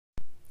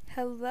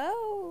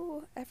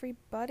Hello,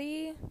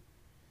 everybody.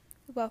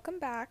 Welcome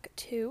back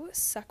to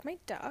Suck My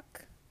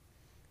Duck.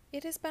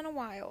 It has been a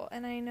while,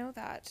 and I know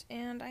that,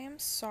 and I am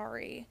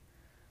sorry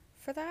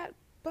for that,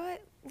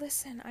 but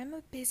listen, I'm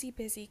a busy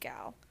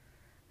gal.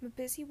 I'm a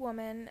busy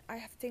woman. I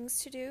have things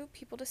to do,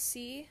 people to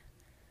see,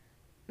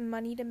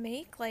 money to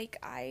make.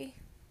 I'm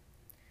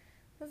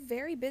a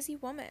very busy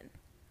woman.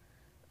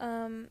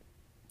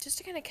 Just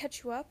to kind of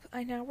catch you up,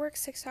 I now work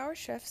 6-hour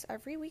shifts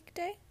every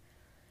weekday.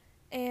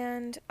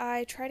 And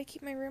I try to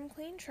keep my room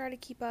clean, try to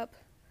keep up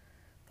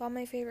with all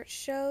my favorite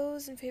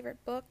shows and favorite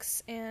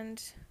books,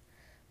 and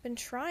been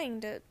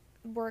trying to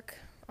work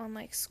on,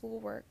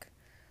 schoolwork,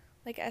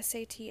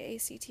 SAT,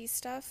 ACT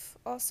stuff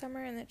all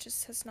summer, and it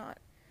just has not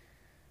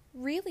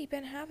really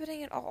been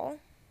happening at all.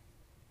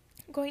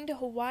 I'm going to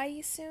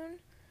Hawaii soon,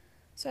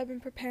 so I've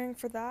been preparing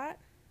for that.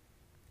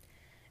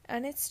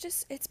 And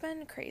it's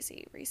been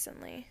crazy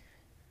recently.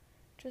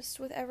 Just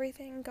with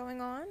everything going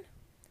on,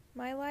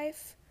 my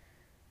life,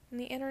 and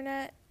the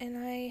internet, and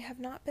I have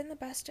not been the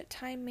best at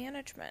time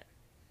management.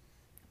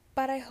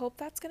 But I hope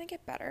that's going to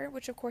get better,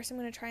 which of course I'm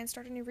going to try and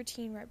start a new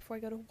routine right before I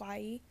go to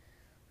Hawaii,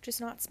 which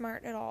is not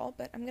smart at all,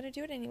 but I'm going to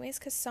do it anyways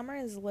because summer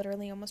is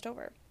literally almost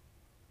over.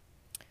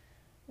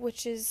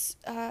 Which is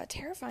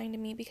terrifying to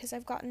me because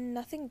I've gotten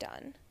nothing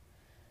done.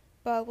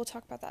 But we'll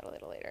talk about that a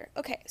little later.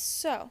 Okay,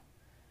 so,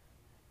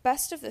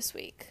 best of this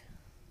week.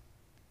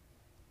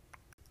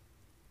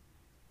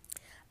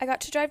 I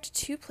got to drive to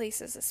 2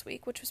 places this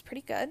week, which was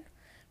pretty good.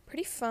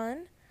 Pretty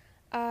fun.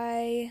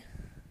 I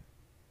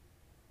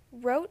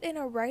wrote in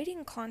a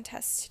writing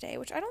contest today,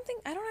 which I don't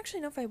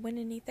actually know if I win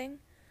anything.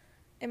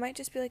 It might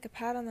just be like a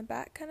pat on the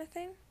back kind of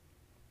thing.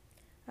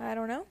 I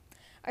don't know.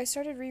 I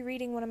started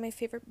rereading one of my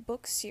favorite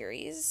book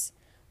series,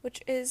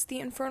 which is The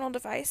Infernal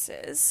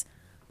Devices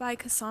by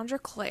Cassandra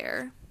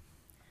Clare.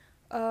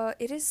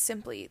 It is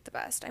simply the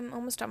best. I'm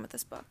almost done with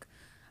this book.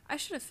 I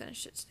should have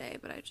finished it today,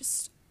 but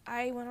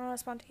I went on a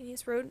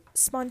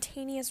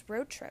spontaneous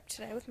road trip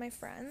today with my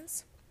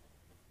friends.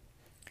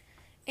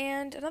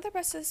 And another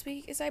best of this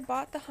week is I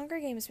bought the Hunger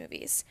Games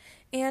movies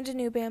and a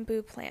new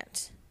bamboo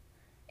plant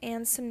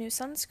and some new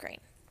sunscreen.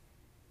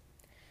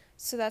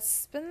 So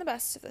that's been the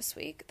best of this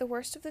week. The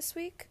worst of this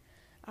week,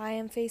 I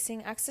am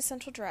facing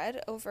existential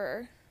dread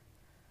over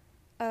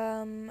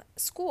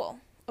school,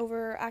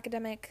 over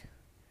academic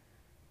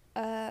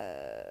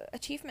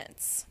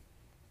achievements,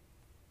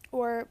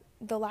 or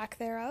the lack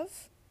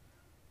thereof.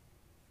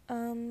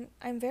 I'm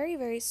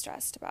very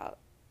stressed about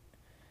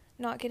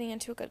not getting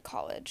into a good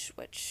college,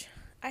 which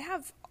I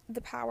have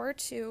the power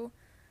to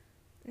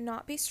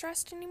not be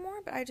stressed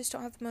anymore, but I just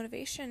don't have the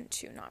motivation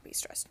to not be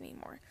stressed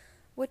anymore,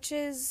 which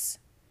is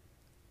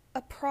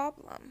a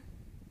problem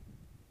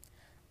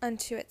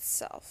unto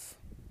itself.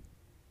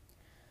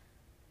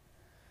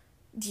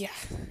 Yeah.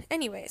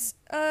 Anyways,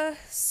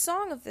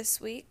 song of this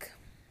week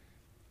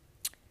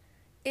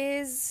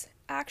is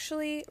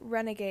actually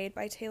Renegade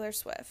by Taylor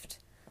Swift.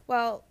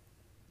 Well,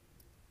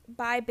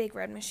 by Big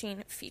Red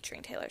Machine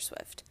featuring Taylor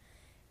Swift.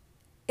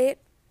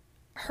 It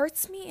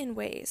hurts me in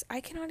ways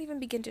I cannot even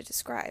begin to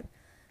describe,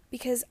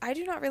 because I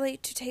do not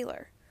relate to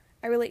Taylor.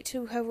 I relate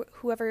to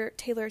whoever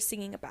Taylor is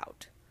singing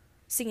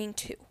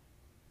to.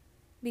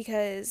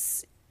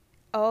 Because,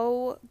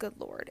 oh, good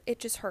Lord, it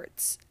just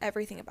hurts.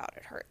 Everything about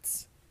it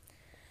hurts.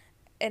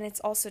 And it's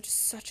also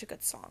just such a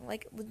good song.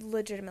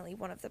 Legitimately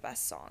one of the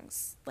best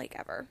songs,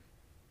 ever.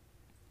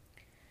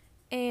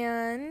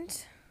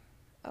 And,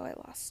 oh, I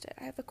lost it.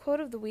 I have the quote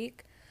of the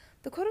week.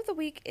 The quote of the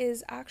week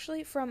is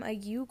actually from a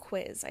U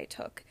quiz I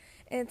took.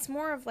 And it's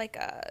more of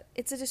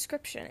it's a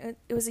description.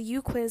 It was a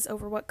U quiz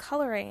over what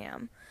color I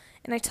am.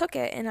 And I took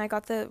it and I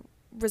got the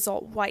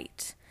result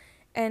white.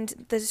 And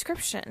the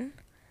description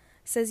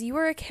says, "You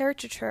are a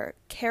caricature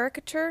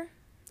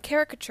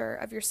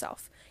of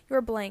yourself. You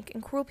are blank,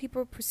 and cruel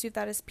people perceive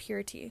that as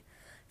purity.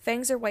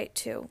 Fangs are white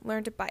too.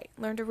 Learn to bite.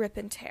 Learn to rip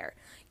and tear.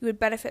 You would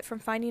benefit from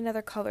finding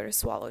another color to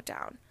swallow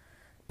down.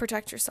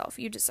 Protect yourself.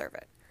 You deserve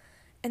it."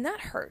 And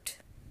that hurt.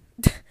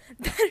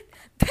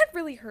 that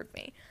really hurt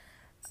me.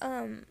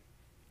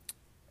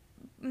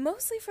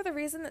 Mostly for the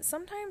reason that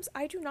sometimes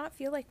I do not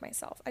feel like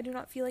myself. I do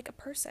not feel like a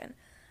person.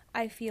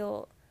 I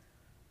feel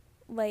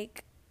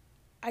like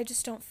I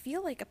just don't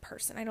feel like a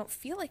person. I don't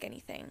feel like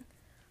anything.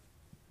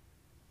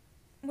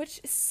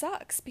 Which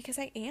sucks because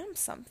I am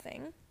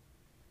something.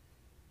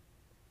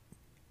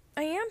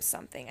 I am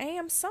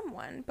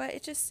someone, but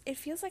it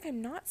feels like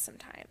I'm not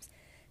sometimes.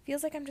 It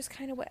feels like I'm just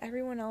kind of what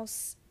everyone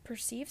else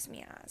perceives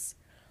me as.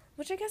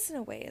 Which I guess in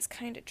a way is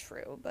kind of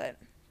true, but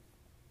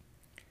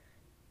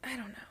I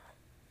don't know.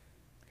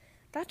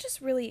 That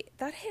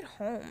hit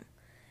home.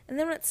 And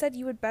then when it said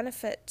you would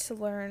benefit to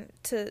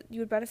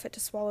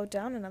swallow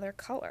down another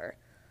color.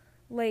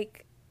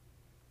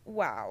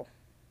 Wow.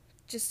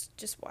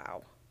 Just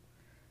wow.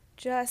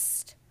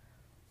 Just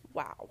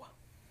wow.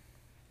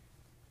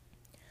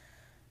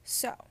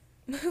 So,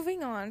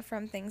 moving on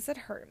from things that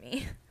hurt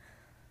me.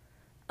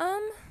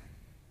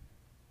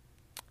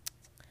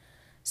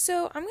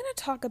 So I'm going to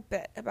talk a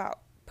bit about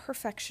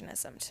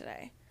perfectionism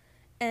today.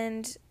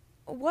 And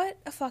what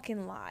a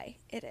fucking lie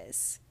it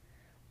is.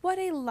 What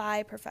a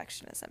lie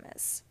perfectionism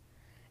is.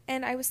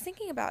 And I was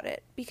thinking about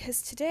it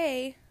because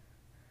today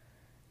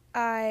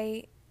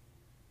I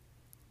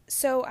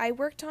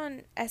worked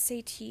on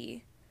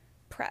SAT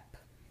prep,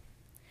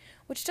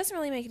 which doesn't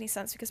really make any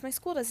sense because my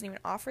school doesn't even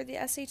offer the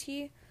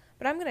SAT,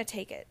 but I'm going to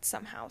take it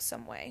somehow,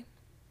 some way.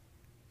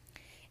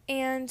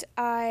 And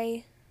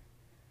I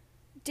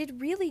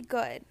did really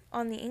good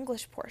on the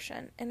English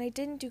portion, and I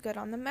didn't do good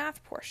on the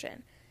math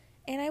portion.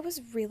 And I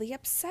was really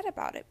upset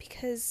about it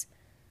because,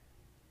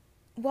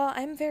 well,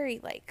 I'm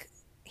very,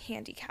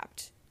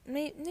 handicapped.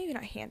 Maybe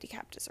not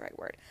handicapped is the right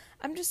word.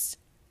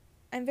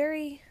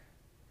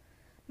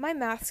 My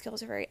math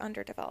skills are very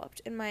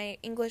underdeveloped, and my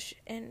English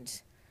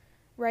and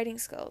writing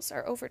skills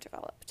are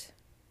overdeveloped.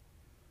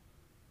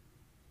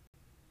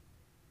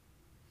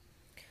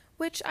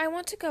 Which I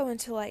want to go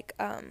into,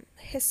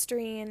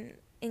 history and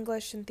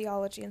English and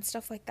theology and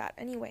stuff like that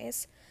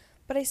anyways,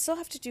 but I still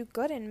have to do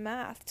good in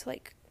math to,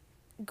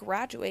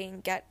 graduate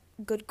and get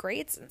good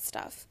grades and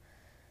stuff.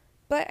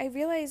 But I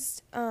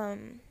realized,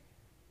 that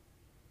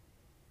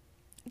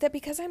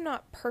because I'm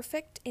not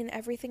perfect in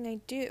everything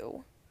I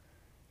do,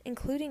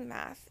 including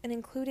math and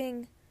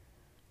including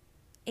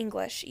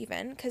English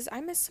even, because I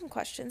missed some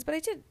questions, but I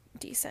did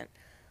decent,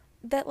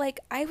 that,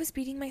 I was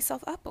beating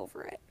myself up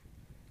over it.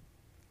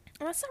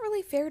 And that's not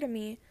really fair to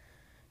me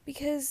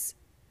because,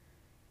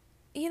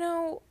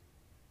 when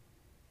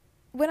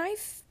I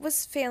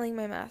was failing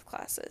my math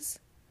classes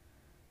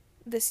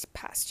this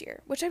past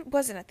year, which I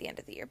wasn't at the end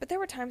of the year, but there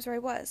were times where I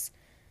was,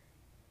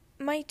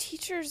 my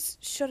teachers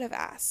should have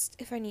asked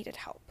if I needed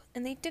help,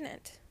 and they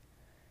didn't.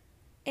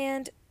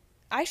 And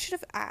I should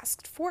have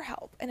asked for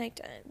help, and I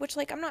didn't, which,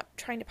 I'm not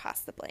trying to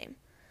pass the blame.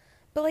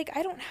 But,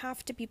 I don't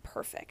have to be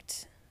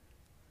perfect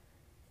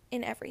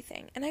in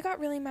everything. And I got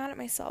really mad at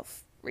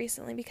myself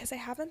recently because I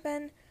haven't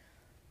been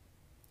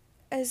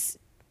as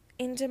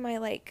into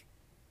my,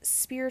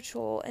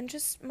 spiritual and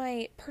just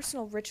my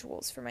personal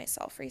rituals for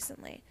myself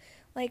recently.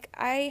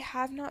 I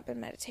have not been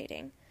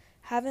meditating,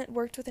 haven't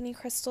worked with any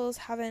crystals,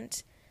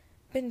 haven't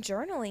been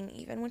journaling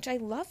even, which I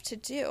love to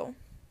do.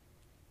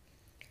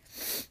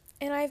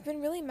 And I've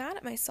been really mad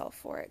at myself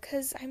for it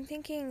because I'm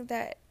thinking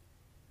that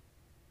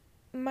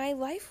my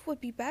life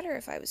would be better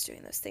if I was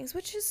doing those things,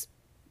 which is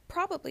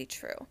probably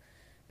true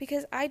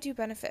because I do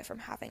benefit from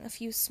having a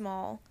few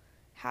small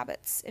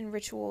habits and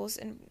rituals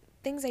and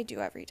things I do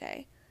every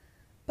day.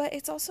 But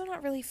it's also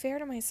not really fair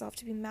to myself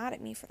to be mad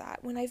at me for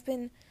that when I've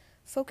been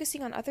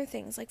focusing on other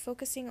things,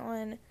 focusing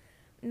on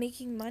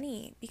making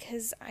money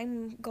because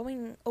I'm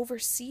going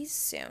overseas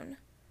soon,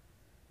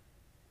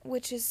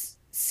 which is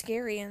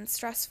scary and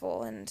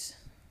stressful and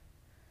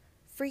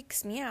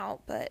freaks me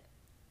out, but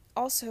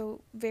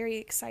also very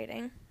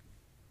exciting.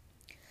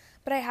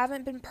 But I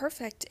haven't been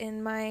perfect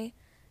in my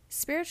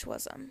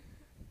spiritualism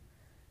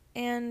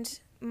and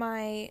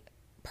my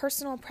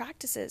personal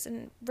practices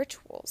and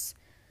rituals.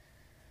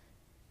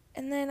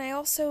 And then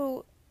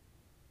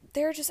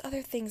there are just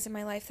other things in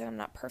my life that I'm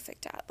not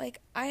perfect at.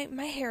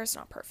 My hair is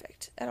not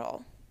perfect at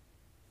all,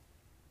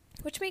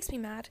 which makes me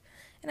mad.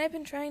 And I've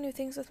been trying new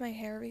things with my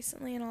hair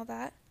recently and all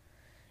that.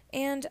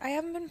 And I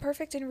haven't been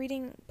perfect in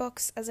reading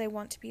books as I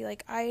want to be.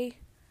 I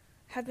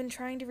have been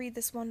trying to read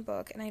this one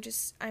book, and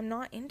I'm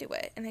not into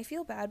it. And I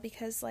feel bad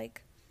because,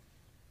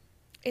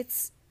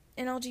 it's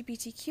an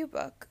LGBTQ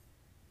book.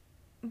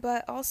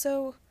 But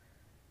also,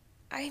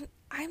 I'm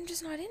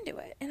just not into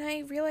it. And I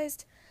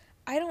realized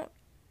I don't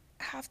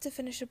have to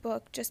finish a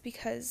book just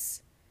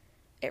because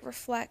it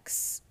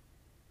reflects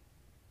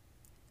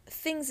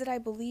things that I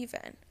believe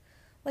in.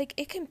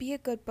 It can be a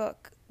good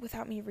book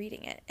without me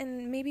reading it,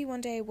 and maybe one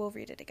day I will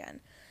read it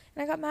again.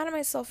 And I got mad at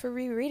myself for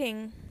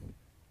rereading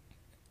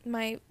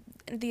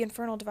The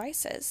Infernal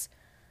Devices.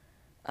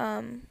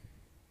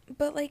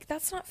 But,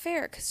 that's not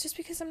fair, because just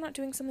because I'm not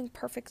doing something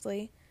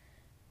perfectly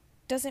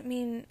doesn't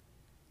mean...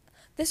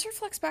 This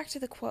reflects back to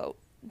the quote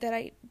that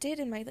I did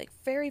in my,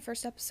 very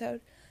first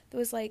episode that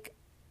was,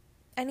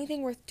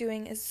 anything worth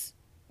doing is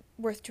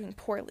worth doing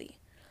poorly,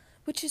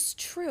 which is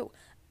true.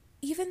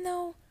 Even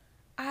though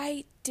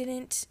I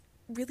didn't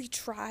really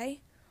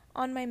try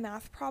on my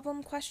math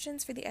problem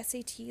questions for the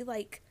SAT,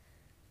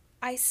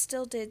 I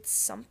still did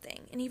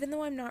something. And even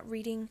though I'm not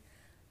reading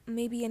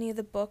maybe any of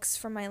the books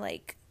from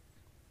my,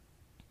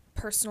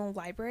 personal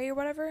library or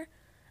whatever,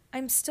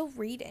 I'm still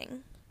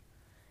reading.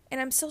 And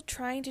I'm still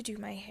trying to do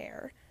my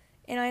hair.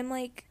 And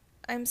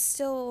I'm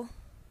still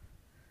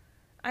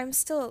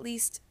at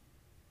least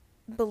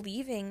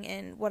believing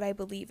in what I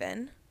believe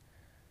in.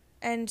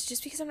 And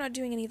just because I'm not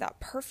doing any of that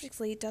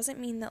perfectly doesn't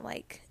mean that,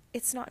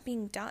 it's not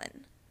being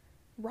done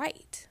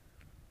right.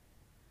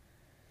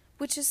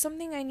 Which is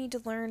something I need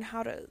to learn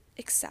how to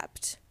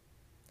accept.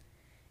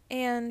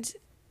 And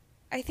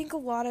I think a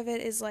lot of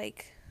it is, a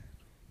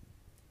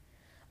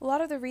lot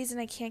of the reason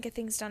I can't get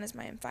things done is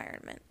my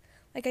environment.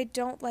 I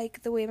don't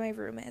like the way my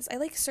room is. I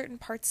like certain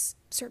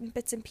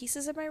bits and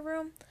pieces of my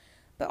room,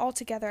 but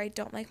altogether I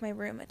don't like my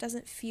room. It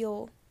doesn't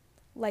feel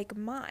like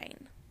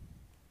mine.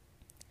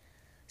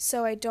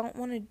 So I don't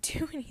want to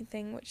do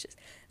anything,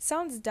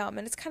 sounds dumb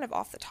and it's kind of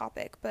off the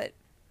topic, but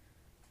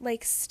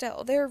like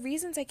still, there are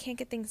reasons I can't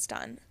get things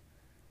done.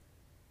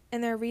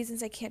 And there are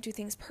reasons I can't do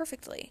things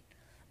perfectly,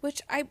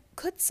 which I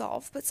could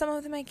solve, but some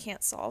of them I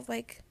can't solve.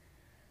 Like,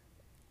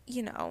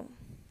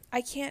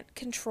 I can't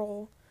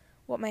control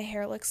what my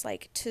hair looks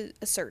like to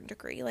a certain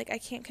degree. Like, I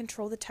can't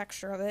control the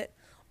texture of it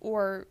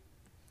or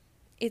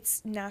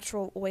its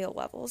natural oil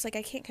levels. Like,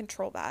 I can't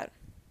control that.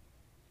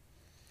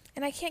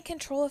 And I can't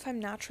control if I'm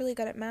naturally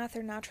good at math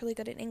or naturally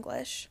good at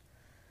English.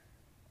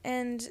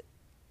 And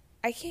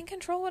I can't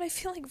control what I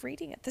feel like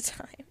reading at the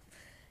time.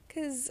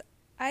 Because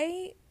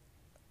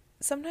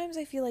sometimes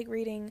I feel like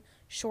reading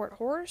short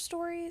horror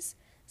stories.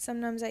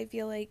 Sometimes I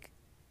feel like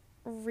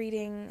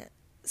reading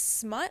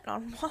smut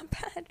on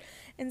Wattpad.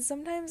 And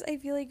sometimes I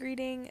feel like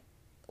reading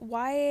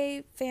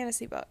YA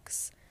fantasy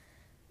books.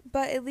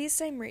 But at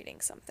least I'm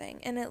reading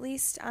something. And at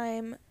least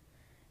I'm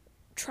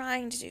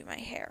trying to do my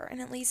hair. And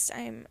at least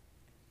I'm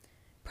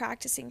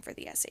practicing for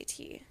the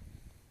SAT.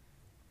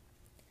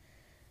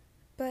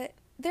 But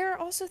there are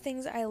also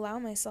things I allow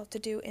myself to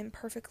do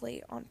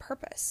imperfectly on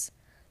purpose,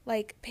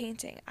 like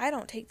painting. I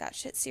don't take that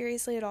shit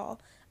seriously at all.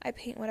 I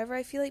paint whatever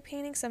I feel like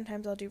painting.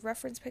 Sometimes I'll do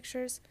reference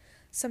pictures.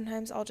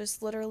 Sometimes I'll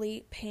just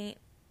literally paint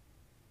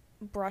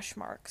brush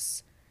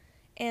marks.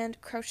 And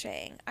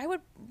crocheting. I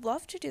would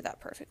love to do that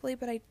perfectly,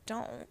 but I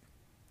don't.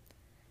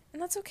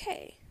 And that's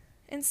okay.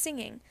 And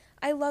singing.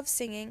 I love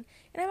singing,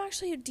 and I'm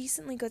actually a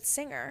decently good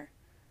singer.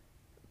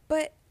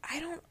 But I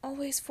don't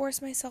always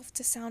force myself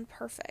to sound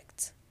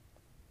perfect.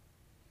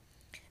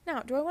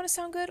 Now, do I want to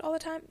sound good all the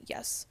time?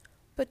 Yes.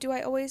 But do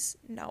I always?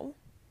 No.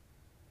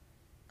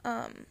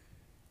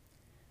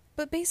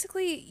 But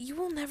basically, you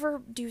will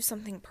never do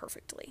something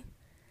perfectly.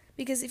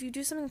 Because if you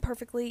do something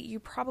perfectly, you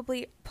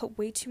probably put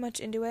way too much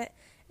into it,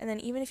 and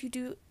then even if you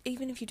do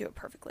it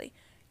perfectly,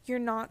 you're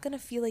not going to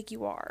feel like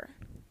you are.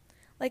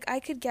 Like, I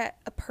could get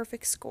a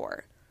perfect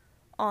score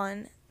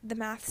on the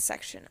math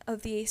section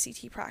of the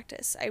ACT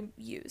practice I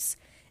use,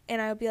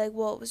 and I would be like,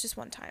 well, it was just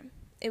one time.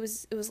 It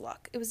was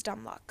luck. It was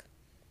dumb luck.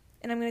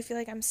 And I'm going to feel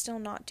like I'm still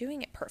not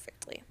doing it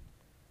perfectly.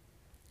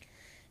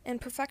 And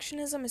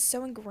perfectionism is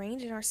so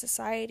ingrained in our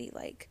society.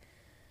 Like,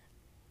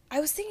 I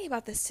was thinking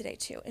about this today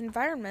too.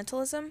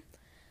 Environmentalism,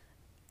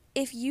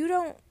 if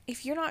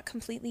you're not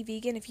completely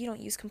vegan, if you don't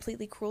use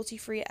completely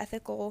cruelty-free,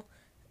 ethical,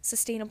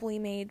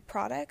 sustainably made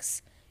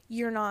products,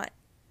 you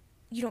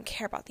don't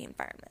care about the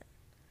environment.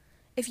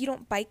 If you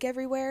don't bike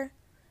everywhere,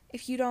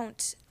 if you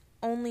don't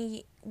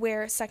only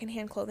wear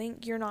secondhand clothing,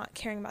 you're not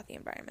caring about the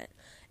environment.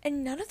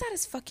 And none of that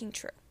is fucking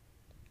true.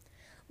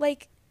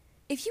 Like,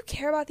 if you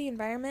care about the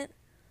environment,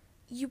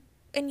 you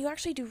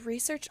actually do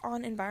research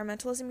on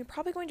environmentalism, you're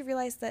probably going to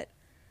realize that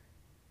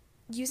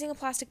using a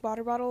plastic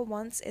water bottle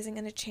once isn't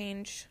going to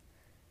change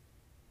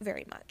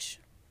very much.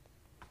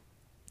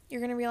 You're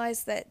going to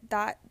realize that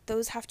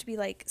those have to be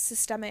like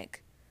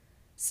systematic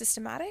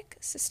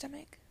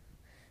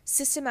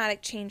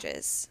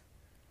changes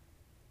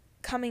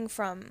coming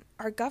from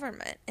our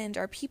government and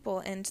our people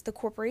and the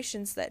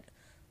corporations that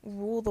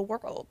rule the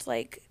world.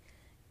 Like,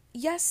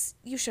 yes,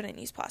 you shouldn't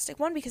use plastic.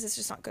 One, because it's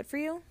just not good for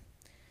you.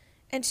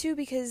 And two,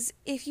 because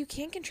if you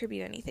can't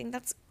contribute anything,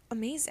 that's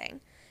amazing.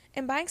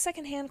 And buying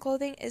secondhand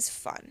clothing is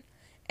fun.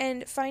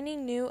 And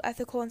finding new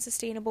ethical and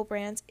sustainable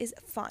brands is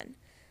fun.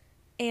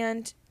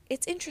 And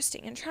it's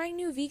interesting. And trying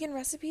new vegan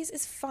recipes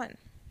is fun.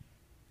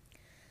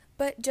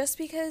 But just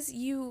because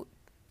you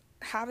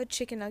have a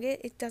chicken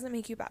nugget, it doesn't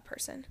make you a bad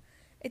person.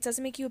 It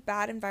doesn't make you a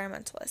bad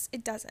environmentalist.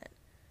 It doesn't.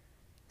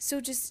 So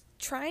just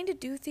trying to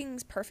do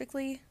things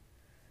perfectly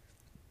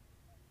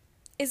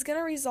is going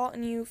to result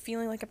in you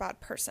feeling like a bad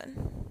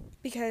person.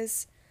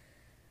 Because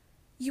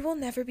you will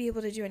never be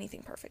able to do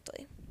anything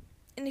perfectly.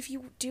 And if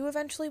you do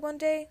eventually one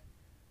day,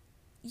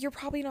 you're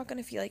probably not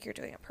going to feel like you're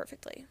doing it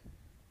perfectly.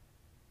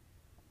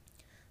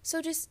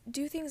 So just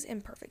do things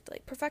imperfectly.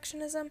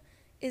 Perfectionism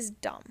is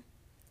dumb.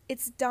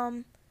 It's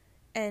dumb,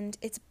 and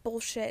it's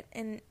bullshit,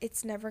 and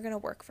it's never going to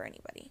work for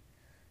anybody.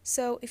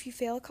 So if you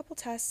fail a couple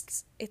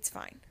tests, it's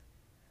fine.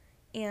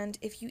 And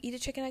if you eat a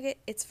chicken nugget,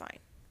 it's fine.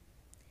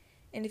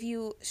 And if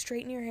you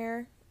straighten your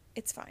hair,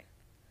 it's fine.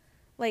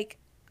 Like,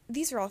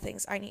 these are all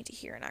things I need to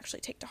hear and actually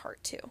take to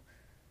heart too.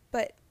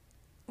 But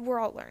we're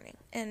all learning.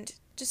 And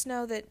just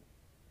know that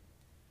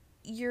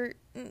you're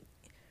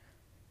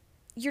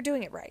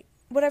doing it right.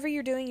 Whatever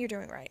you're doing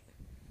right.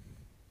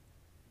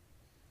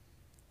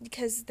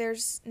 Because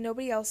there's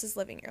nobody else is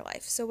living your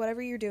life. So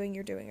whatever you're doing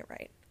it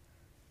right.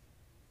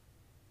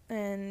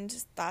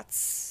 And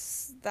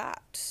that's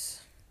that.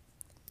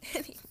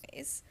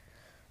 Anyways.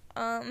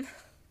 How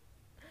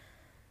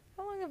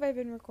long have I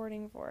been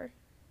recording for?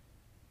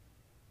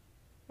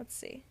 Let's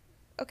see.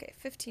 Okay,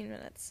 15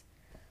 minutes.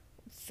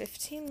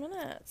 15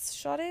 minutes.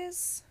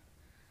 Shawties?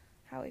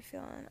 How we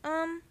feeling?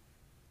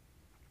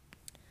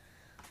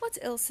 What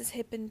else has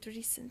happened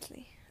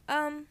recently?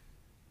 I've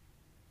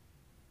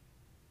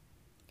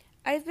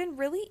been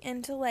really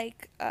into,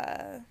 like,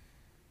 I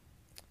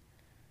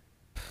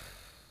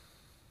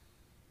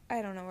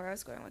don't know where I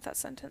was going with that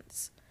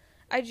sentence.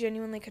 I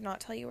genuinely could not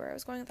tell you where I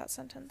was going with that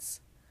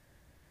sentence.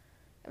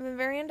 I've been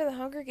very into the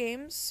Hunger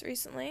Games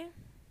recently.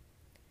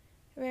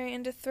 Very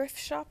into thrift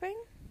shopping.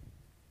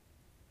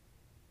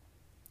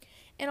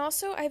 And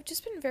also, I've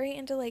just been very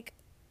into, like,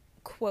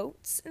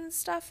 quotes and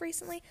stuff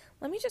recently.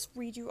 Let me just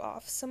read you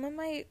off some of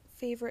my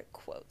favorite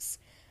quotes.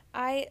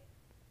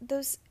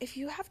 If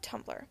you have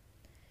Tumblr,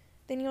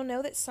 then you'll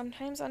know that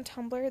sometimes on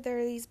Tumblr there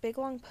are these big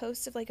long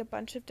posts of, like, a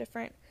bunch of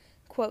different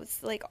quotes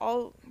that, like,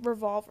 all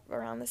revolve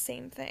around the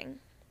same thing,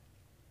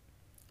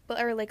 but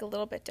are, like, a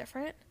little bit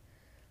different.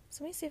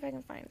 So let me see if I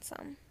can find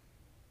some.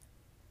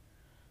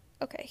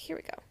 Okay, here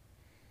we go.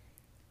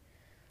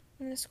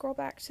 I'm going to scroll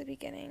back to the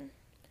beginning.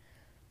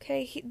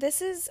 Okay,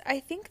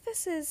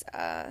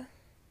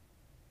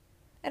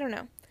 I don't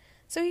know.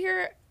 So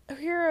here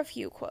are a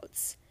few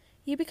quotes.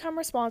 You become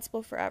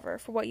responsible forever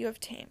for what you have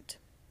tamed.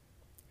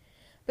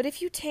 But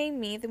if you tame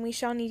me, then we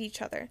shall need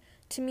each other.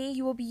 To me,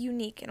 you will be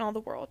unique in all the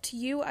world. To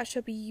you, I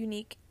shall be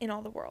unique in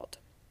all the world.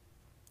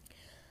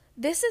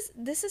 This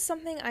is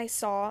something I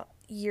saw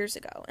years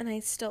ago, and I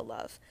still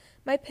love.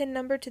 My pin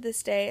number to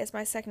this day is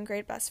my 2nd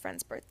grade best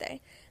friend's birthday.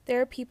 There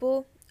are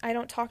people I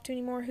don't talk to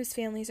anymore whose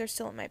families are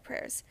still in my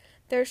prayers.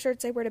 There are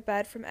shirts I wear to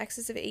bed from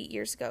exes of 8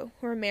 years ago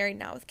who are married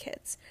now with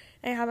kids.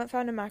 And I haven't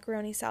found a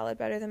macaroni salad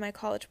better than my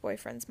college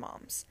boyfriend's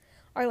mom's.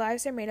 Our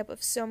lives are made up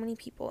of so many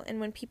people, and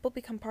when people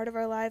become part of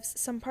our lives,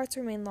 some parts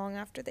remain long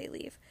after they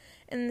leave.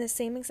 And in the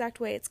same exact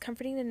way, it's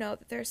comforting to know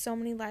that there are so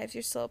many lives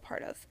you're still a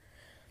part of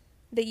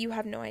that you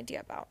have no idea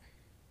about.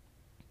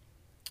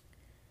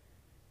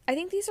 I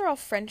think these are all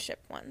friendship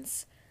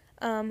ones.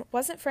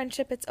 Wasn't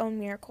friendship its own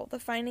miracle, the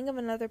finding of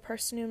another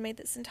person who made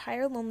this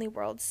entire lonely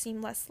world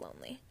seem less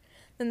lonely?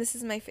 Then this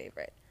is my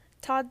favorite.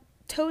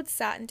 Toad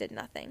sat and did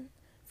nothing.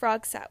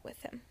 Frog sat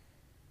with him.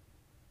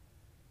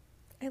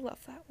 I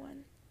love that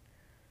one.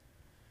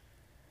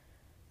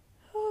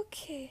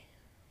 Okay,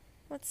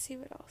 let's see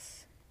what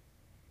else.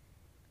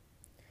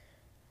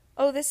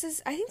 Oh, I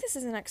think this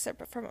is an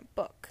excerpt from a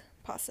book,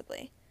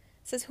 possibly.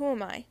 It says, who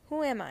am I?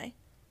 Who am I?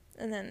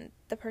 And then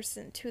the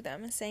person to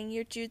them is saying,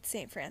 you're Jude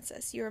St.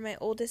 Francis. You are my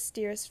oldest,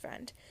 dearest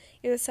friend.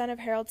 You're the son of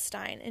Harold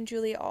Stein and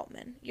Julia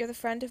Altman. You're the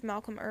friend of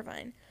Malcolm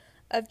Irvine,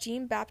 of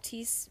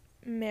Jean-Baptiste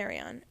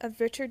Marion,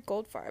 of Richard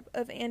Goldfarb,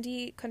 of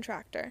Andy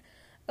Contractor,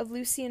 of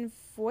Lucien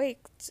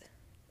Voigt,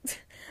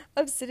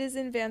 of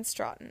Citizen Van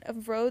Straten,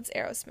 of Rhodes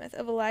Aerosmith,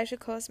 of Elijah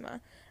Cosma,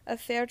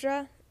 of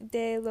Phaedra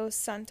de los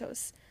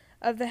Santos,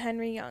 of the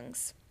Henry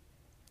Youngs.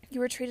 You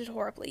were treated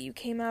horribly. You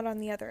came out on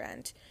the other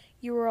end.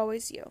 You were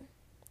always you.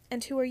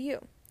 And who are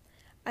you?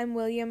 I'm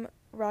William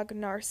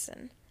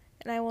Ragnarsson,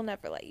 and I will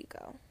never let you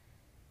go.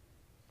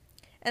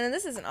 And then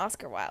this is an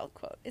Oscar Wilde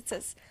quote. It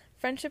says,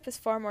 friendship is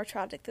far more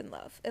tragic than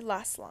love. It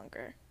lasts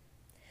longer.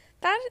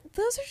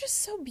 Those are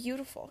just so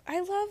beautiful. I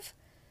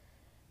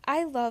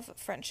love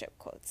friendship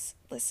quotes.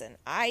 Listen,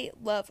 I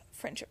love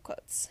friendship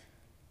quotes.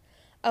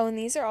 Oh, and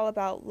these are all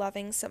about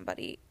loving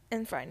somebody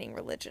and finding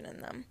religion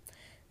in them.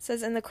 It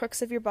says, in the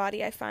crooks of your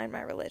body I find my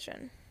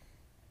religion.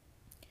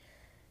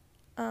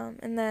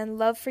 And then,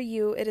 love for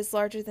you, it is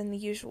larger than the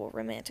usual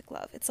romantic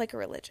love. It's like a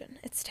religion.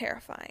 It's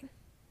terrifying.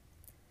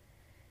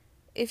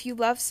 If you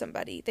love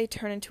somebody, they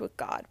turn into a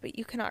god, but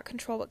you cannot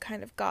control what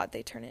kind of god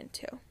they turn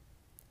into.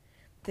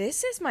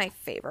 This is my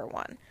favorite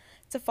one.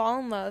 To fall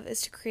in love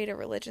is to create a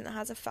religion that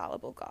has a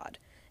fallible god.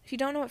 If you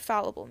don't know what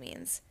fallible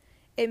means,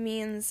 it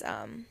means,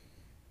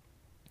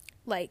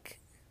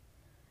 like,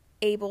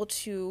 able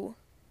to,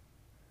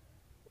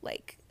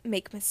 like,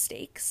 make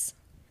mistakes.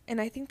 And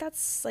I think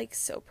that's, like,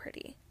 so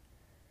pretty.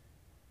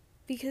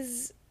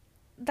 Because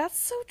that's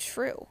so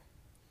true.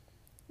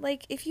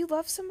 Like, if you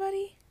love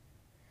somebody,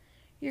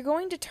 you're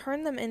going to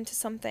turn them into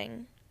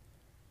something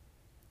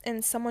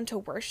and someone to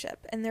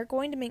worship. And they're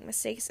going to make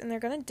mistakes, and they're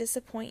going to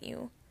disappoint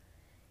you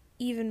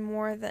even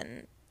more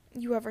than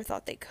you ever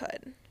thought they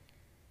could.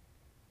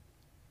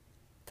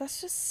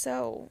 That's just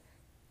so,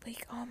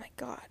 like, oh my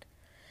god.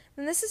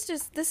 And this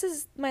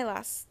is my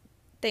last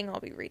thing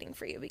I'll be reading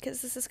for you,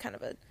 because this is kind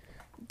of a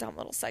dumb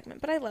little segment,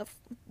 but I love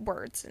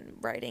words and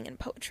writing and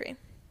poetry.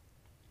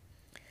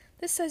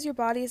 This says your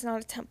body is not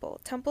a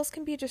temple. Temples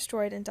can be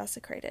destroyed and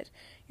desecrated.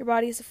 Your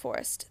body is a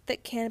forest,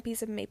 thick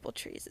canopies of maple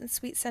trees and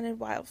sweet-scented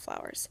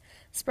wildflowers,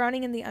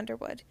 sprouting in the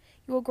underwood.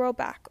 You will grow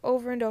back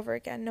over and over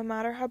again, no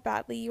matter how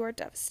badly you are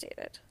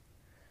devastated.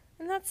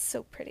 And that's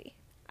so pretty.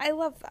 I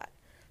love that.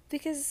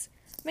 Because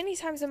many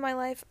times in my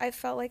life, I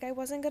felt like I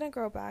wasn't going to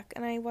grow back,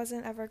 and I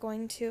wasn't ever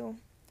going to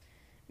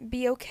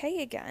be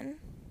okay again.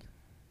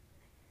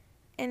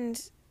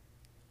 And,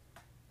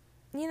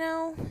 you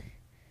know,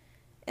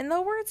 in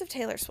the words of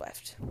Taylor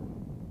Swift,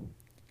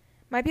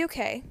 might be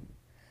okay,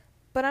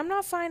 but I'm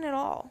not fine at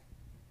all.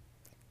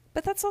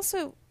 But that's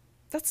also,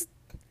 that's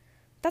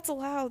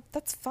allowed,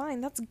 that's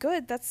fine, that's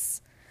good,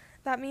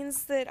 that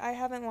means that I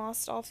haven't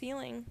lost all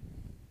feeling.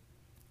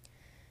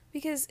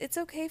 Because it's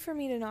okay for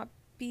me to not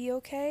be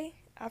okay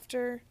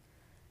after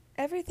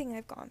everything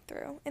I've gone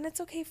through. And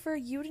it's okay for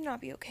you to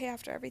not be okay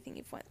after everything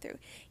you've went through.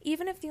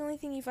 Even if the only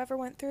thing you've ever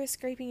went through is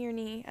scraping your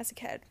knee as a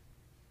kid.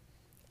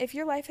 If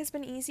your life has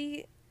been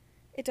easy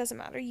it doesn't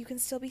matter. You can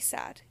still be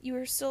sad. You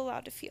are still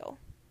allowed to feel.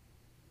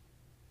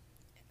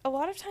 A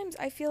lot of times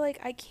I feel like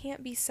I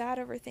can't be sad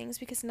over things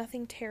because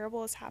nothing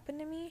terrible has happened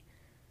to me.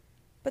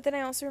 But then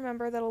I also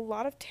remember that a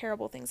lot of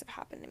terrible things have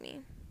happened to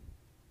me.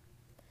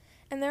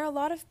 And there are a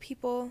lot of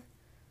people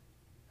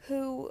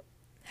who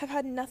have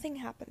had nothing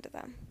happen to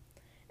them.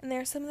 And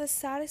they're some of the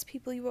saddest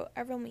people you will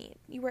ever meet.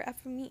 You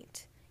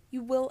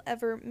will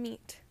ever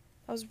meet.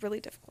 That was really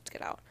difficult to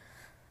get out.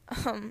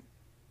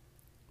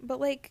 But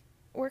like,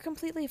 we're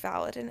completely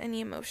valid in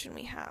any emotion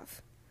we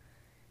have.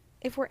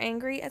 If we're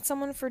angry at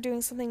someone for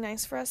doing something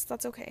nice for us,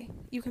 that's okay.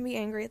 You can be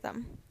angry at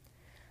them.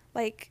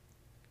 Like,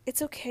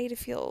 it's okay to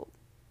feel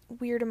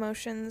weird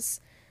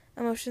emotions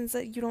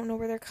that you don't know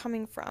where they're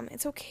coming from.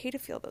 It's okay to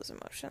feel those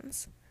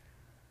emotions.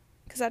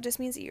 Because that just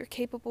means that you're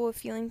capable of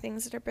feeling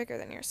things that are bigger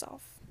than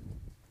yourself.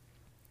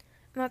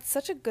 And that's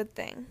such a good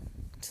thing,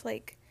 to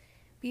like,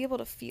 be able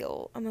to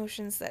feel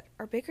emotions that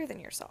are bigger than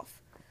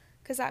yourself.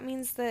 Because that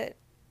means that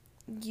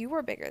you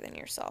are bigger than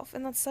yourself,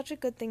 and that's such a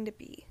good thing to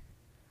be.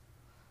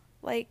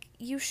 Like,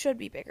 you should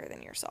be bigger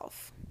than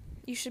yourself.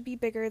 You should be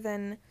bigger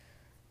than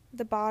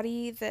the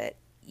body that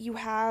you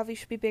have. You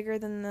should be bigger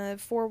than the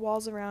four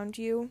walls around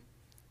you.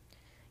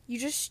 You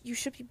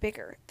should be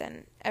bigger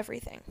than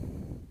everything.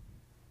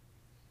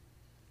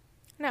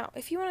 Now,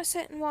 if you want to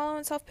sit and wallow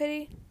in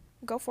self-pity,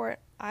 go for it.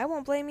 I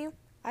won't blame you.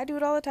 I do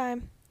it all the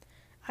time.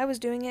 I was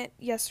doing it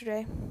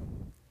yesterday.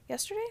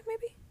 Yesterday,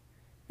 maybe?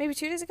 Maybe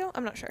 2 days ago?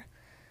 I'm not sure.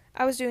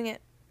 I was doing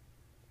it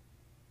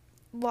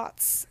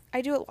lots.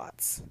 I do it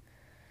lots.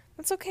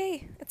 That's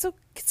okay.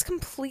 It's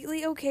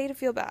completely okay to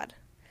feel bad.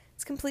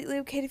 It's completely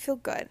okay to feel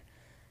good.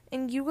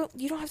 And you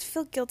don't have to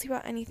feel guilty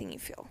about anything you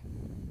feel.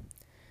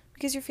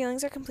 Because your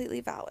feelings are completely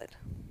valid.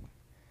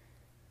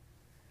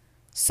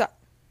 So,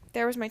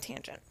 there was my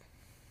tangent.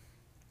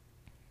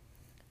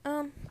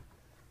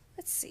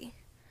 Let's see.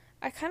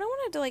 I kind of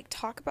wanted to like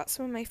talk about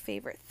some of my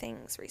favorite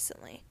things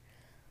recently.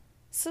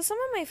 So some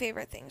of my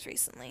favorite things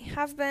recently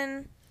have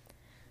been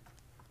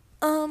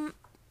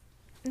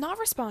not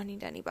responding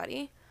to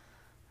anybody.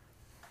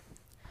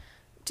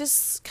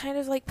 Just kind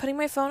of like putting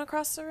my phone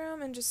across the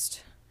room and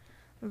just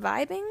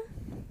vibing.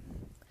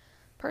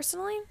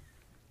 Personally,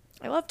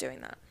 I love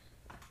doing that.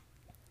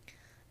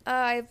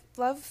 I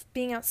love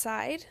being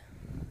outside.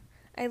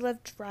 I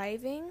love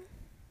driving.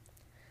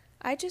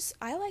 I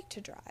like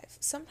to drive.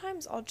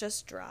 Sometimes I'll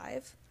just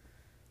drive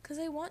because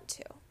I want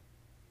to.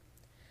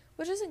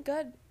 Which isn't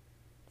good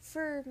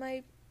for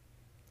my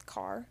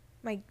car,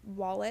 my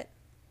wallet,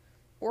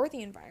 or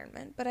the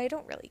environment, but I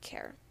don't really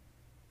care.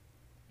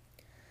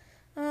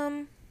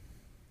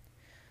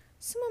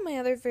 Some of my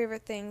other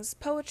favorite things,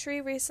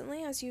 poetry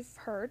recently, as you've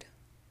heard.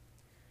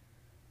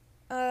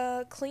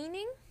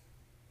 Cleaning.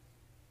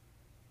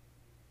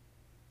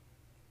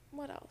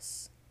 What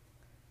else?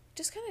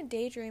 Just kind of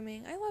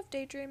daydreaming. I love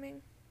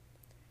daydreaming.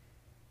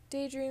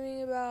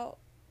 Daydreaming about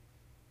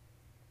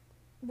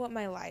what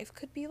my life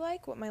could be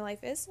like, what my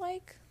life is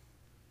like.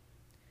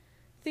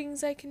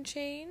 Things I can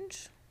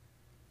change.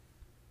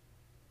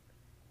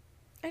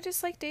 I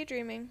just like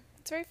daydreaming.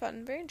 It's very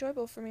fun, very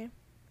enjoyable for me.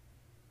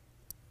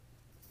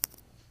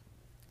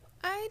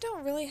 I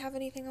don't really have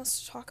anything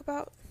else to talk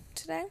about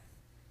today.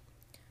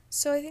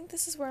 So I think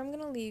this is where I'm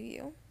going to leave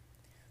you.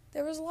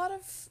 There was a lot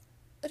of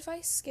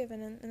advice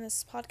given in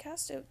this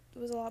podcast. It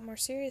was a lot more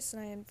serious than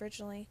I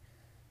originally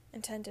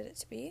intended it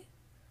to be.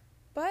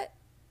 But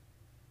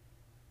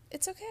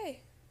it's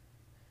okay.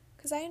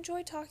 Because I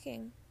enjoy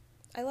talking.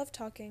 I love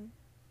talking.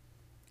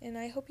 And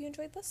I hope you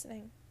enjoyed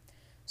listening.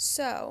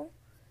 So,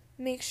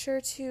 make sure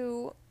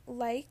to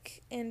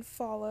like and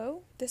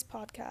follow this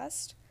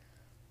podcast.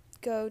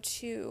 Go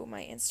to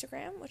my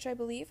Instagram, which I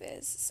believe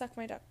is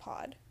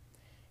suckmyduckpod.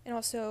 And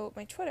also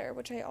my Twitter,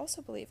 which I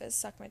also believe is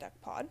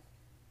suckmyduckpod.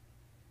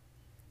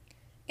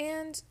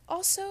 And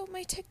also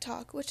my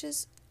TikTok, which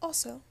is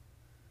also,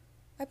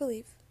 I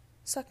believe,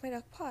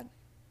 suckmyduckpod.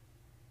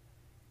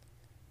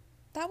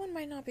 That one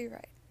might not be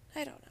right.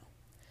 I don't know.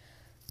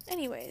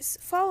 Anyways,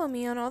 follow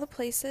me on all the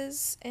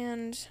places,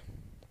 and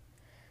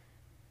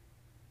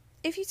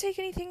if you take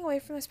anything away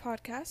from this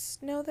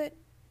podcast, know that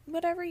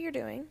whatever you're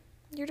doing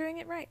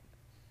it right.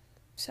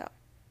 So,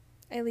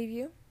 I leave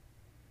you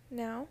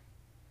now,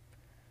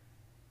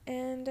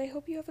 and I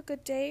hope you have a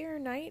good day or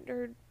night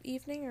or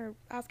evening or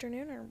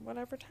afternoon or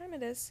whatever time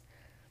it is.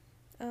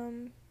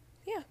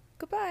 Yeah,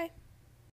 goodbye.